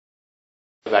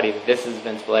everybody, this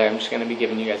is Blair. I'm just going to be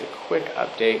giving you guys a quick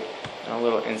update and a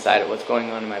little insight of what's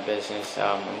going on in my business.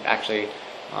 I'm actually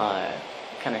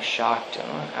kind of shocked.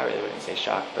 I really wouldn't say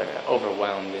shocked, but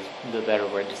overwhelmed is the better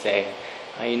word to say.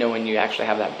 You know, when you actually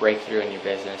have that breakthrough in your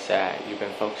business, you've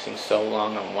been focusing so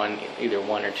long on either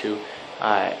one or two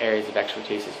areas of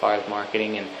expertise as far as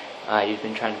marketing, and you've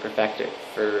been trying to perfect it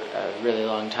for a really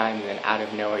long time, and then out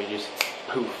of nowhere you just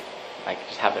poof, like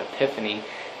just have an epiphany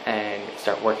and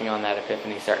start working on that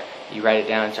epiphany. You write it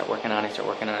down, start working on it,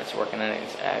 and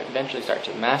eventually start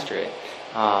to master it,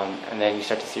 and then you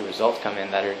start to see results come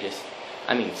in that are just,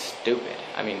 I mean, stupid.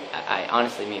 I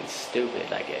honestly mean stupid.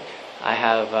 I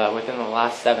have within the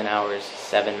last 7 hours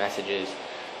 7 messages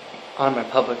on my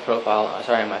public profile,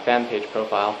 on my fan page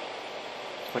profile,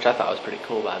 which I thought was pretty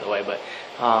cool, by the way. But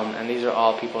and these are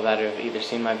all people that have either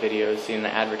seen my videos, seen an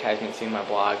advertisement, seen my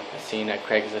blog, seen a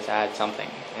Craigslist ad, something,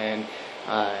 and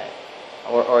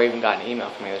or even got an email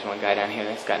from me. There's one guy down here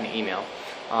that's got an email.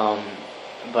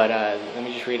 But let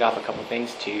me just read off a couple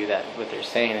things to you that what they're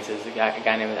saying. It says a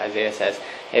guy named Isaiah says,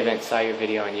 "Hey Vince, saw your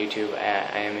video on YouTube.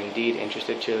 I am indeed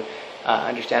interested to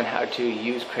understand how to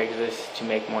use Craigslist to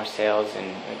make more sales," and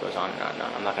it goes on and on and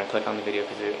on. I'm not going to click on the video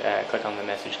click on the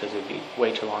message because it would be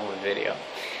way too long of a video.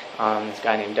 This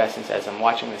guy named Dustin says, "I'm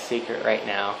watching The Secret right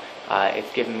now.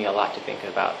 It's given me a lot to think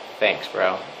about. Thanks,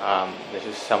 bro." This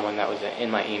is someone that was in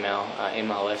my email, in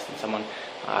my list, and someone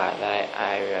that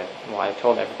I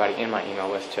told everybody in my email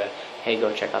list to, hey,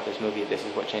 go check out this movie. This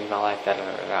is what changed my life. Da, da,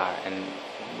 da, da. And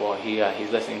well,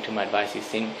 he's listening to my advice. He's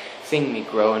seeing me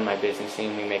grow in my business,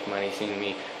 seeing me make money, seeing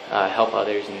me help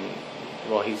others, and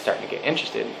well, he's starting to get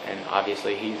interested. And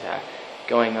obviously, he's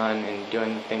going on and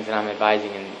doing the things that I'm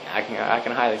advising, and I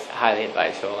can highly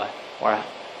advise. So,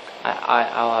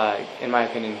 I'll in my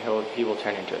opinion, he will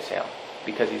turn into a sale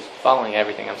because he's following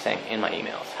everything I'm saying in my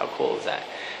emails. How cool is that?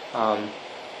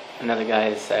 Another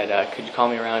guy said, "Could you call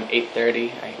me around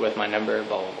 8:30 with my number?"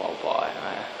 Blah blah blah blah.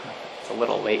 It's a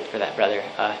little late for that, brother.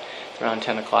 It's around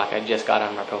 10 o'clock. I just got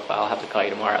on my profile. I'll have to call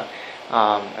you tomorrow.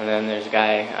 And then there's a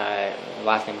guy,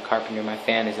 last name Carpenter. My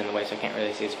fan is in the way, so I can't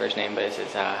really see his first name, but it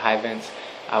says, "Hi Vince,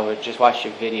 I would just watch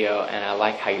your video and I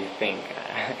like how you think."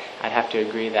 I'd have to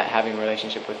agree that having a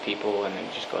relationship with people, and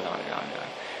it just goes on and on and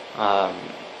on.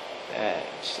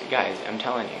 Guys, I'm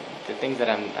telling you, the things that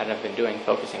I've been doing,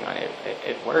 focusing on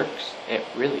it works. It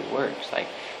really works. Like,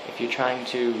 if you're trying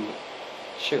to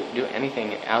do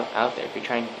anything out there, if you're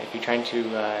trying to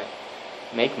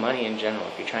make money in general,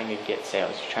 if you're trying to get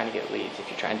sales, if you're trying to get leads, if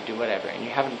you're trying to do whatever, and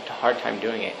you're having a hard time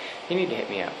doing it, you need to hit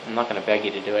me up. I'm not going to beg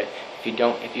you to do it.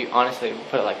 If you honestly,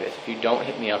 put it like this: if you don't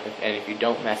hit me up and if you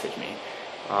don't message me,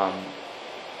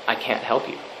 I can't help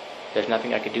you. There's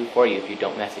nothing I could do for you if you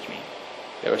don't message me.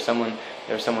 There was someone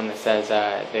that says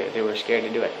they were scared to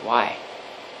do it. Why?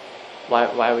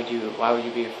 Why would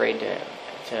you be afraid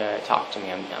to talk to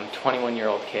me? I'm a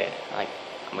 21-year-old kid. Like,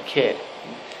 I'm a kid.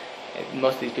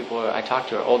 Most of these people I talk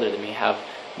to are older than me, have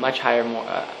much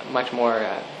more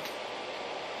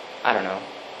I don't know,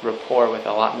 rapport with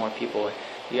a lot more people.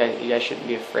 You guys shouldn't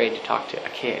be afraid to talk to a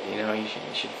kid. You know, you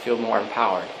should feel more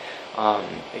empowered.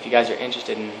 If you guys are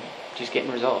interested in just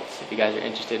getting results, if you guys are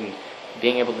interested in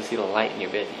being able to see the light in your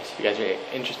business, if you guys are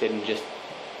interested in just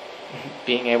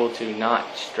being able to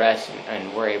not stress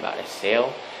and worry about a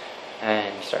sale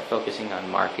and start focusing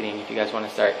on marketing, if you guys want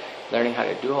to start learning how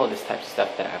to do all this type of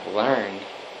stuff that I've learned,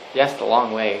 yes, the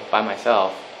long way by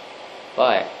myself,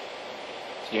 but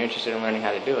if you're interested in learning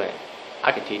how to do it,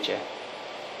 I could teach you.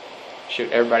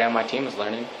 Shoot, everybody on my team is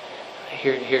learning.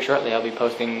 Here shortly I'll be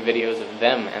posting videos of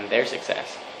them and their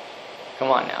success.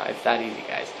 Come on now, it's that easy,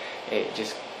 guys.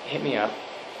 Just hit me up.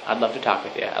 I'd love to talk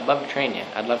with you. I'd love to train you.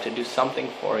 I'd love to do something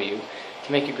for you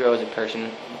to make you grow as a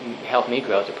person, help me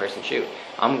grow as a person. Shoot,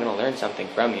 I'm going to learn something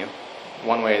from you,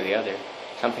 one way or the other.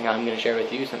 Something I'm going to share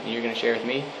with you, something you're going to share with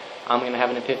me. I'm going to have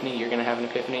an epiphany, you're going to have an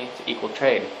epiphany. It's equal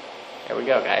trade. There we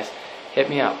go, guys. Hit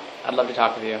me up. I'd love to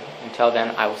talk with you. Until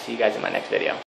then, I will see you guys in my next video.